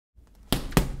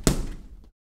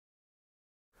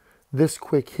This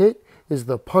quick hit is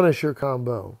the Punisher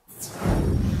combo.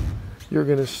 You're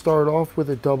going to start off with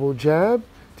a double jab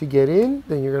to get in,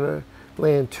 then you're going to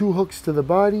land 2 hooks to the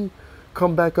body,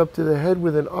 come back up to the head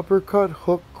with an uppercut,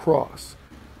 hook, cross.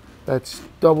 That's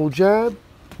double jab,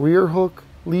 rear hook,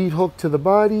 lead hook to the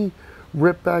body,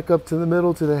 rip back up to the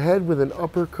middle to the head with an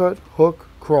uppercut, hook,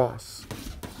 cross.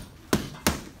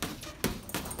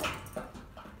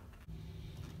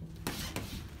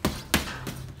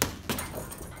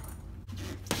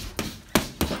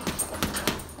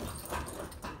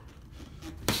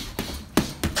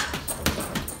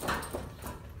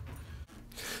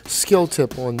 Skill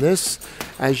tip on this,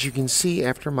 as you can see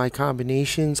after my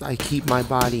combinations, I keep my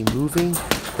body moving.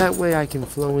 That way I can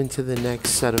flow into the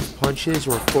next set of punches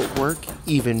or footwork,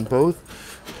 even both.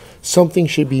 Something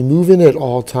should be moving at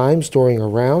all times during a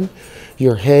round.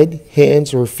 Your head,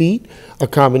 hands, or feet. A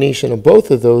combination of both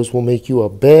of those will make you a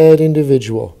bad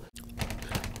individual.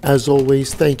 As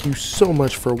always, thank you so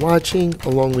much for watching,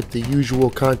 along with the usual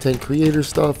content creator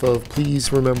stuff of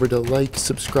please remember to like,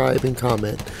 subscribe, and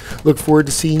comment. Look forward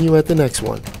to seeing you at the next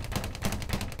one.